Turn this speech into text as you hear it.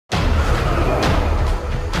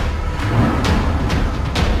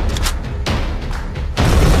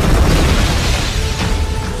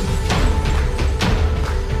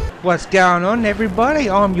What's going on, everybody?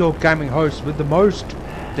 I'm your gaming host with the most,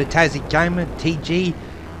 the Tassie Gamer TG,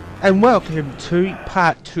 and welcome to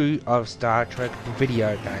part 2 of Star Trek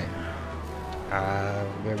video game.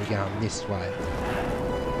 Where are we going? This way.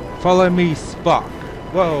 Follow me, Spock.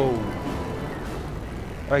 Whoa.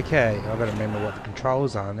 Okay, I've got to remember what the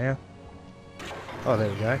controls are now. Oh, there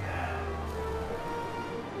we go.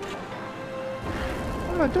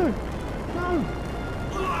 What do I do? No.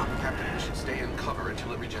 Captain, we should stay in cover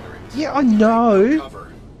until it regenerates. Yeah, I know.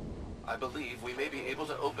 Cover. I believe we may be able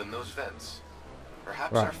to open those vents.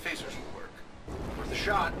 Perhaps Right. our phasers will work. Worth a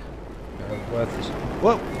shot. Worth it.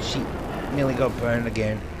 Whoa, shit. Nearly got burned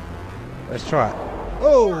again. Let's try it.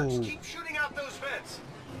 Oh! Keep shooting out those vents.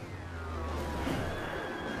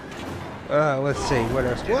 Let's see, what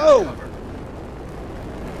else? Get out Whoa! of cover.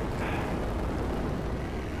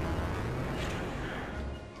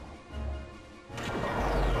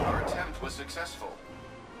 Our attempt was successful.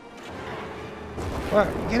 What?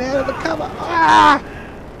 Get out of the cover! Ah!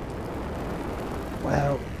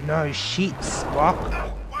 Well, no shit, Spock.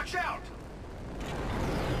 Oh, watch out!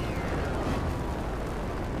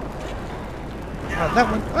 Oh,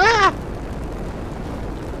 that one. Ah!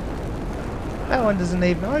 That one doesn't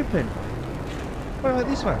even open. What about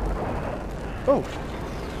this one? Oh!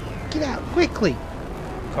 Get out quickly!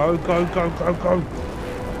 Go, go, go, go, go!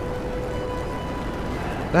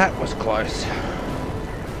 That was close.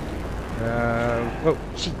 Oh,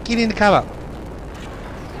 shit, get in the cover!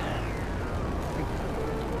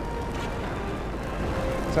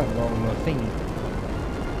 Something wrong with my thingy.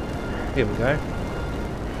 Here we go.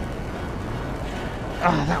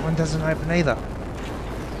 Ah, that one doesn't open either.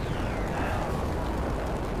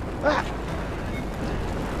 Ah!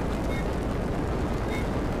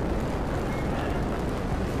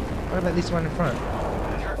 What about this one in front?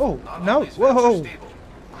 Oh, Not no! all these vents are Whoa! stable.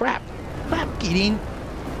 Crap! Crap! Get in!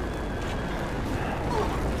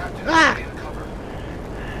 Captain, Ah! stay in cover.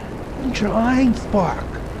 I'm trying,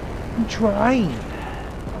 Spock! I'm trying!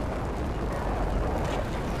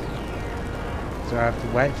 So I have to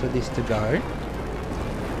wait for this to go.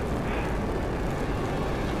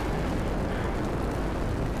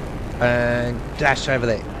 And dash over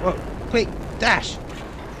there. Whoa, quick, dash!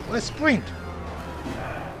 Let's sprint!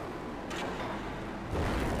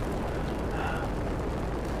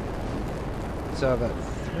 So I've got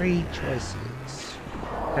 3 choices.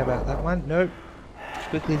 How about that one? Nope.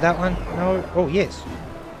 Quickly that one? No. Oh, yes.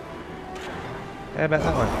 How about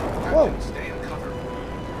that one? Whoa! Captain, stay in cover.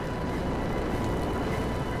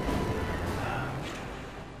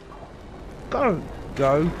 Go!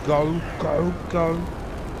 Go, go, go, go!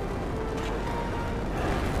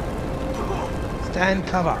 Stand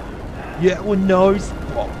cover! Yeah, well, no,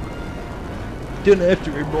 Spock! Don't have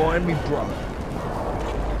to remind me, bro.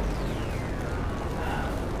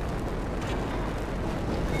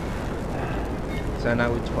 So I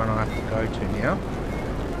know which one I have to go to now.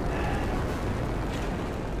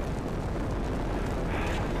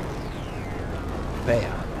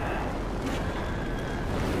 There.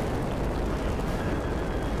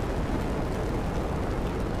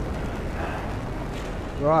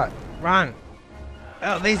 Right, run!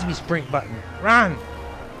 Oh, there's my sprint button. Run!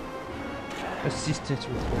 Assistance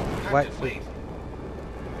report. Wait for...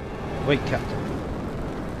 Wait, Captain.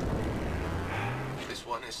 This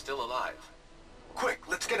one is still alive. Quick,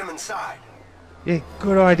 let's get him inside. Yeah,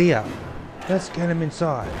 good idea. Let's get him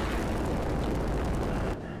inside.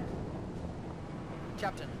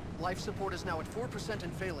 Captain, life support is now at 4%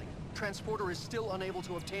 and failing. Transporter is still unable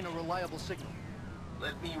to obtain a reliable signal.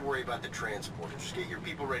 Let me worry about the transporter. Just get your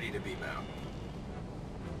people ready to beam out.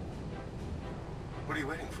 What are you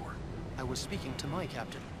waiting for? I was speaking to my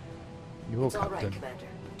captain. You're It's all right, Captain. Commander.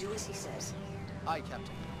 Do as he says. Aye,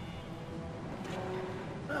 Captain.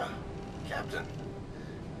 Ah, Captain.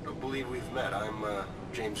 I don't believe we've met. I'm,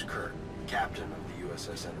 James Kirk, Captain of the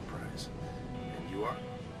USS Enterprise. And you are?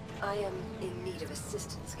 I am in need of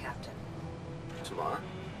assistance, Captain. Tamar?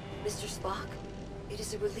 Mr. Spock, it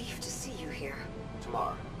is a relief to see you here.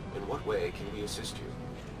 Tamar, in what way can we assist you?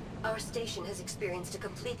 Our station has experienced a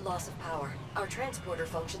complete loss of power. Our transporter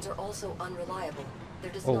functions are also unreliable.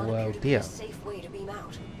 There does Oh, not well, appear to be dear. a safe way to beam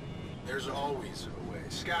out. There's always a way.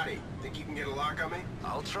 Scotty, think you can get a lock on me?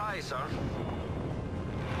 I'll try, sir.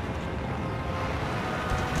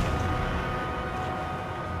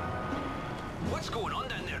 What's going on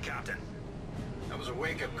down there, Captain? That was a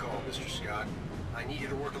wake-up call, Mr. Scott. I need you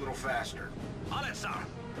to work a little faster. On it, sir.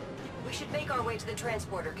 We should make our way to the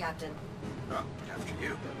transporter, Captain. Oh, after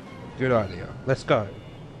you. Good idea. Let's go.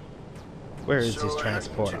 Where is So, this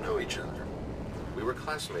transporter? how did you know each other? We were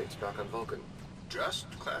classmates back on Vulcan. Just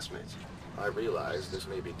classmates? I realize this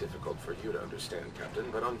may be difficult for you to understand, Captain,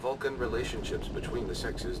 but on Vulcan, relationships between the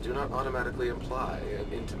sexes do not automatically imply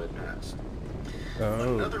an intimate past.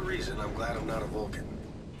 Oh. Another reason I'm glad I'm not a Vulcan.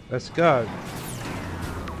 Let's go.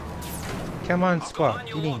 Come on, Come Spock. on,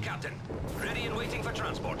 you Get all, in. Captain. Ready and waiting for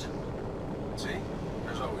transport. See?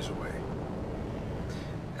 There's always a way.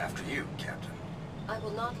 After you, Captain. I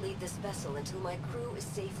will not leave this vessel until my crew is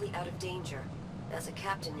safely out of danger. As a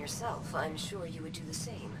captain yourself, I'm sure you would do the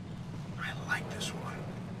same. I like this one.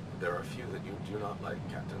 There are a few that you do not like,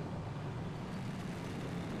 Captain.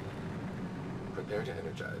 Prepare to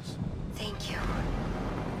energize. Thank you.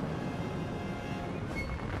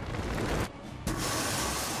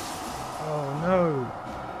 Oh no.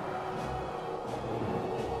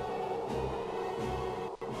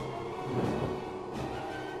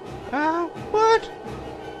 Ah, what?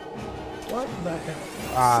 What the hell?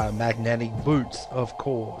 Ah, magnetic boots, of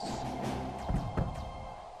course.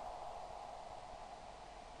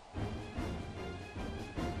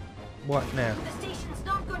 What now? The station's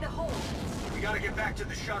not going to hold. We gotta get back to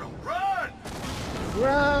the shuttle. Run!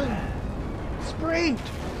 Run! Sprint!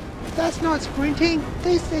 That's not sprinting.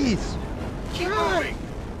 This is. Keep Run! moving!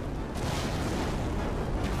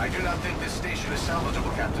 I do not think this station is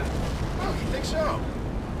salvageable, Captain. Oh, you think so?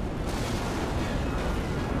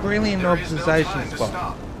 Brilliant There is no observation, time to Spock.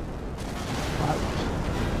 stop.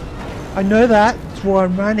 I know that. That's why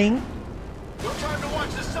I'm running. No time to watch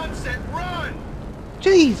the sunset. Run!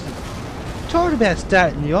 Jeez! Told about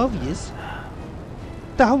starting the obvious.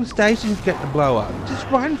 The whole station's going to blow up. Just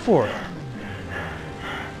run for it.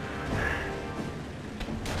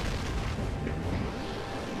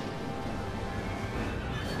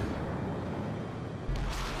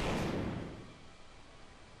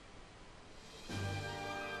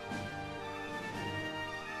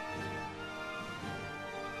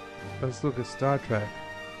 Let's look at Star Trek.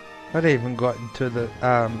 I hadn't even gotten to the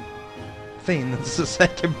thing. That's the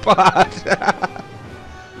second part.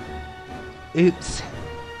 Oops.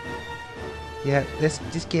 Yeah, let's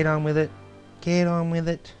just get on with it. Get on with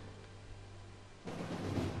it.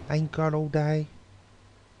 Ain't got all day.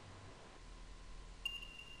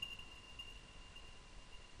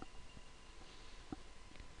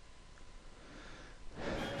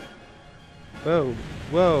 Whoa,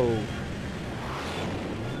 whoa.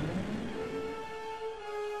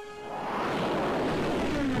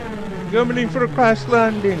 Coming in for a crash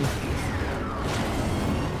landing.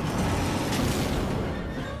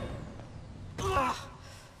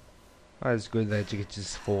 That's good that you could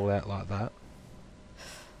just fall out like that.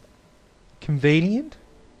 Convenient?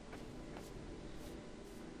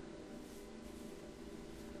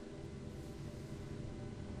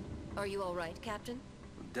 Are you all right, Captain?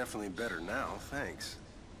 Definitely better now, thanks.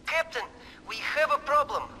 Captain, we have a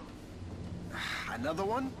problem. Another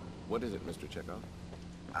one? What is it, Mr. Chekhov?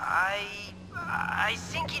 I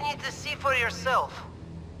think you need to see for yourself.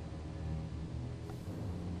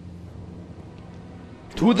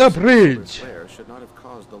 To the bridge! Flare should not have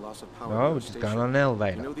caused the loss of power. No, it's just gone on an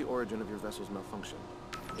elevator. You know the origin of your vessel's malfunction?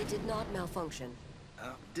 It did not malfunction.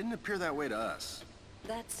 Didn't appear that way to us.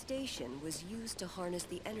 That station was used to harness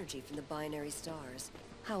the energy from the binary stars.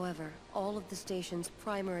 However, all of the station's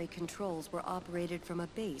primary controls were operated from a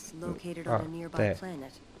base located on a nearby there.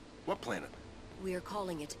 planet. What planet? We are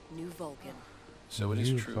calling it New Vulcan. So it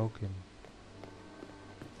is New true. Vulcan.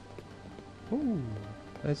 Ooh,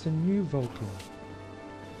 that's a new Vulcan.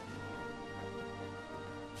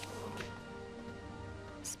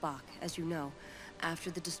 Spock, as you know, after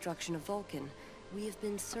the destruction of Vulcan, we have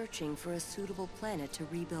been searching for a suitable planet to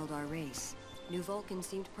rebuild our race. New Vulcan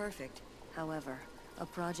seemed perfect. However, a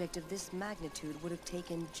project of this magnitude would have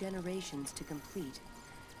taken generations to complete.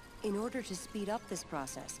 In order to speed up this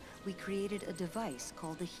process, we created a device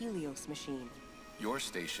called the Helios machine. Your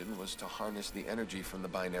station was to harness the energy from the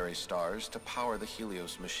binary stars to power the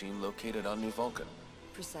Helios machine located on New Vulcan.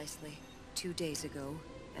 Precisely. 2 days ago,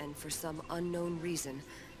 and for some unknown reason,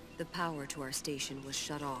 the power to our station was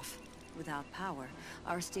shut off. Without power,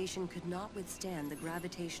 our station could not withstand the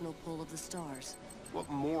gravitational pull of the stars. What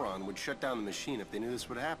moron would shut down the machine if they knew this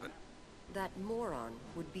would happen? That moron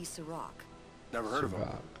would be Sirach. Never heard of him.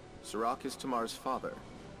 Sirach. Sirach is Tamar's father,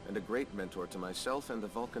 and a great mentor to myself and the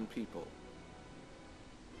Vulcan people.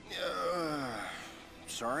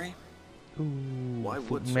 Sorry? Ooh, Why foot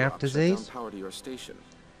would and mouth Sirach shut down disease? power to your station?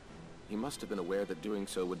 He must have been aware that doing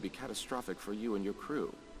so would be catastrophic for you and your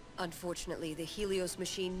crew. Unfortunately, the Helios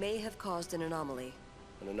machine may have caused an anomaly.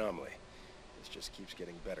 An anomaly. This just keeps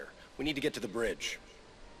getting better. We need to get to the bridge.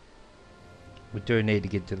 We do need to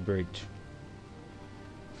get to the bridge.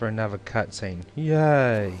 For another cutscene.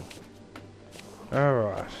 Yay!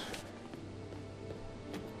 Alright.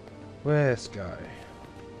 Let's go.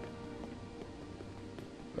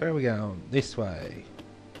 Where are we going? This way.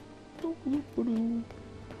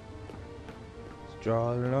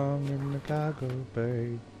 Stroll along in the cargo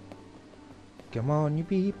bay. Come on, you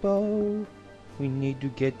people. We need to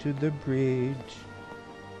get to the bridge.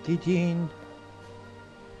 Get in.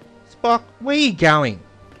 Spock, where are you going?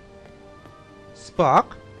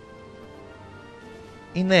 Spock?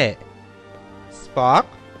 In there. Spock?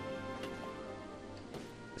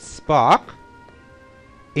 Spock?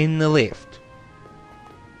 In the lift.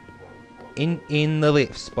 In the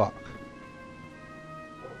lift, Spock.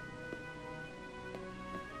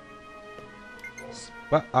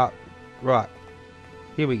 Right.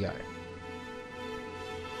 Here we go.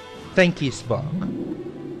 Thank you, Spock.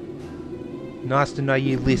 Nice to know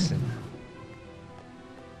you listen.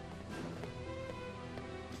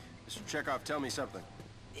 Mr. Chekhov, tell me something.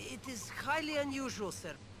 It is highly unusual,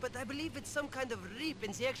 sir, but I believe it's some kind of rip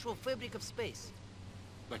in the actual fabric of space.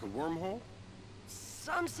 Like a wormhole?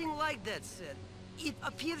 Something like that, sir. It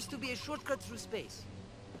appears to be a shortcut through space.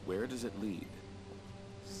 Where does it lead?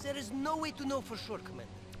 There is no way to know for sure,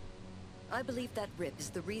 Commander. I believe that rip is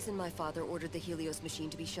the reason my father ordered the Helios machine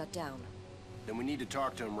to be shut down. Then we need to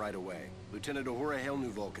talk to him right away. Lieutenant Uhura, hail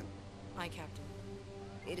New Vulcan. Aye, Captain.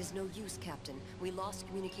 It is no use, Captain. We lost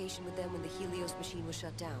communication with them when the Helios machine was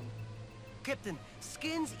shut down. Captain,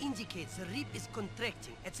 scans indicate the rip is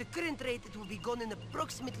contracting. At the current rate, it will be gone in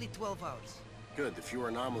approximately 12 hours. Good, the fewer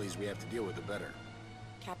anomalies we have to deal with, the better.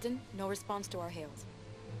 Captain, no response to our hails.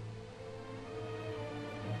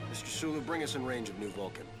 Mr. Sulu, bring us in range of New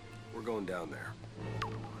Vulcan. We're going down there.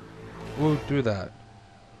 We'll do that.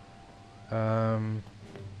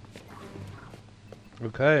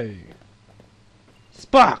 Okay.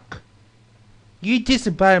 Spock! You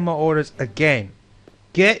disobey my orders again.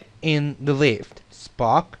 Get in the lift.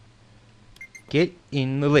 Spock. Get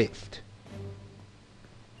in the lift.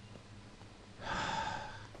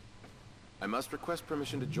 I must request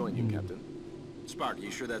permission to join you, Captain. Spock, are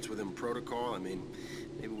you sure that's within protocol? I mean,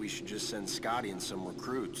 maybe we should just send Scotty and some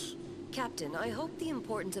recruits. Captain, I hope the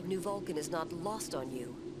importance of New Vulcan is not lost on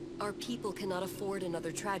you. Our people cannot afford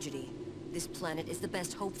another tragedy. This planet is the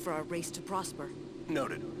best hope for our race to prosper.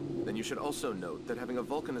 Noted. Then you should also note that having a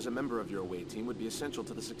Vulcan as a member of your away team would be essential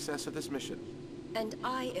to the success of this mission. And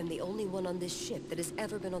I am the only one on this ship that has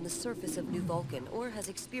ever been on the surface of New Vulcan or has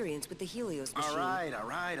experience with the Helios machine.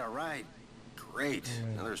 Alright. Great.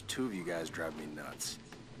 Now there's two of you guys driving me nuts.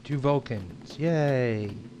 2 Vulcans.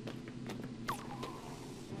 Yay.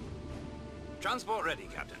 Transport ready,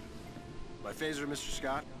 Captain. My phaser, Mr.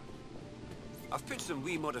 Scott? I've put some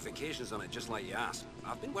wee modifications on it just like you asked.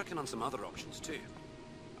 I've been working on some other options too.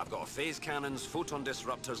 I've got phase cannons, photon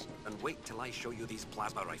disruptors, and wait till I show you these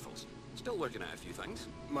plasma rifles. Still working out a few things.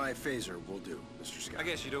 My phaser will do, Mr. Scott. I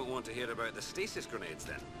guess you don't want to hear about the stasis grenades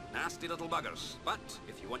then. Nasty little buggers. But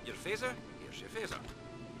if you want your phaser, here's your phaser.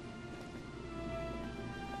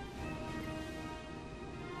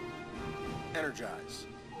 Energize.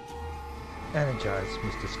 Energize,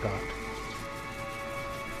 Mr. Scott.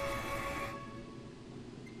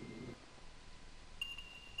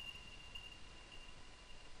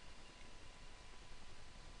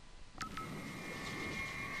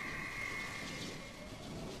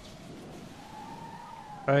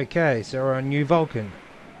 Okay, so we're on New Vulcan.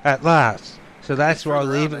 At last. So that's where I'll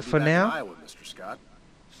leave it for now. Iowa, Mr. Scott.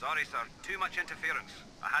 Sorry, sir. Too much interference.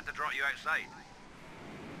 I had to draw you outside.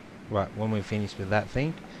 Right, when we finish with that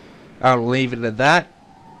thing, I'll leave it at that.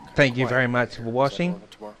 Thank you very much for watching.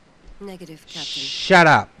 Negative, Captain. Shut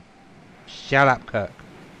up. Shut up, Kirk.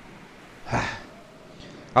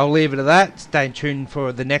 I'll leave it at that. Stay tuned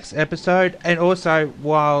for the next episode. And also,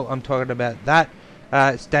 while I'm talking about that,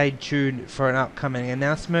 stay tuned for an upcoming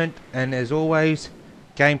announcement. And as always,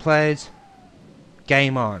 game players,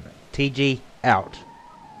 game on. TG out.